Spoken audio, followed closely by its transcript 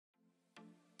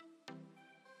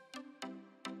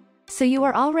So you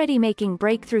are already making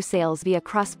breakthrough sales via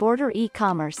cross-border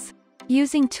e-commerce,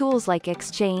 using tools like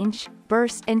Exchange,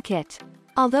 Burst, and Kit.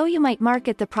 Although you might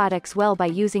market the products well by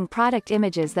using product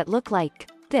images that look like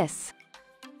this.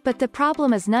 But the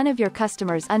problem is none of your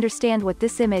customers understand what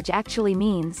this image actually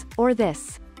means, or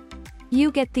this.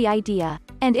 You get the idea.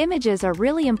 And images are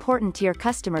really important to your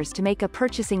customers to make a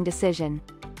purchasing decision.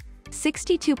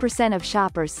 62% of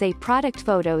shoppers say product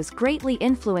photos greatly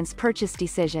influence purchase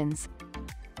decisions.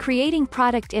 Creating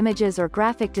product images or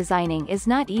graphic designing is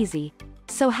not easy.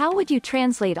 So how would you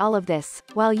translate all of this,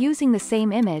 while using the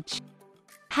same image?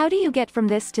 How do you get from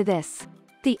this to this?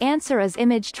 The answer is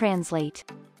ImageTranslate.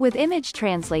 With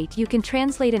ImageTranslate you can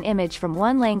translate an image from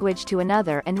one language to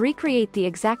another and recreate the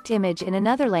exact image in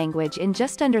another language in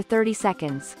just under 30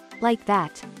 seconds, like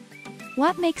that.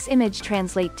 What makes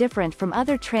ImageTranslate different from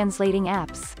other translating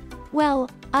apps? Well,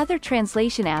 other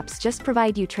translation apps just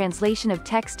provide you translation of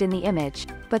text in the image,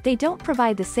 but they don't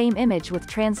provide the same image with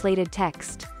translated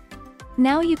text.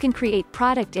 Now you can create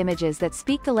product images that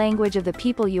speak the language of the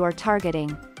people you are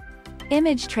targeting.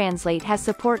 ImageTranslate has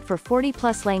support for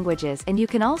 40+ languages, and you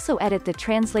can also edit the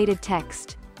translated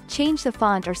text, change the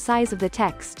font or size of the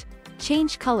text,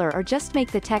 change color, or just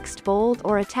make the text bold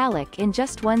or italic in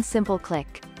just one simple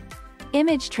click.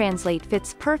 ImageTranslate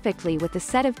fits perfectly with the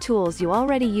set of tools you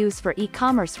already use for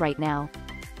e-commerce right now.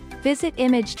 Visit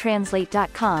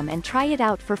imagetranslate.com and try it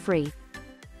out for free.